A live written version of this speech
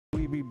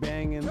We be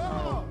banging.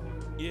 Yeah,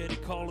 they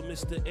call him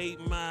Mr.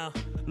 8 Mile.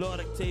 Lord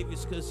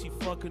Octavius, cause he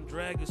fucking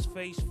drag his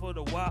face for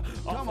the while.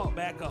 Off the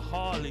back of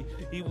Harley,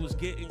 he was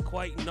getting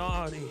quite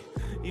naughty.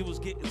 He was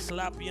getting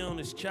sloppy on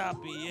his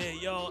choppy. Yeah,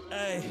 yo,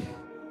 hey.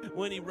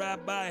 When he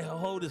ride by, he'll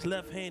hold his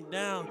left hand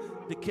down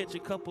to catch a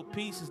couple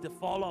pieces that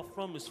fall off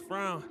from his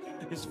frown.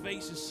 His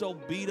face is so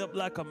beat up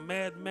like a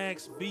Mad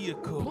Max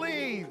vehicle.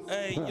 Please.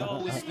 Hey,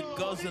 yo, it's the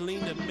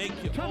gasoline that make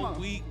you all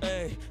weak.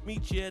 Hey,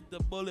 meet you at the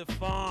Bullet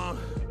Farm.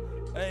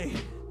 Hey,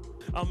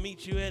 I'll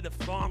meet you at the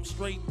farm,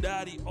 straight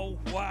Dottie O.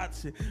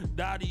 Watson.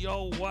 Dottie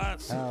O.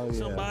 Watson. Yeah.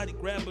 Somebody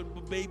grab a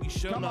baby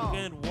Sherlock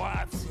and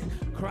Watson.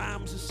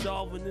 Crimes are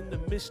solving and the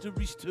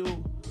mysteries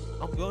too.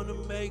 I'm gonna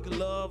make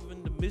love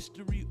in the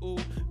mystery, ooh.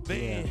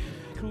 Van,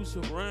 cruise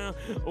around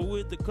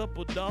with a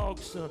couple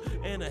dogs, son.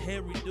 And a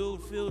hairy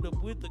dude filled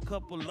up with a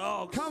couple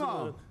logs,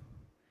 son.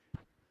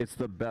 It's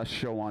the best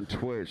show on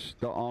Twitch.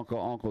 The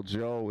Uncle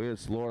Joe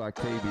is Lord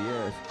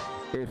Octavius.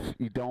 If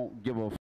you don't give a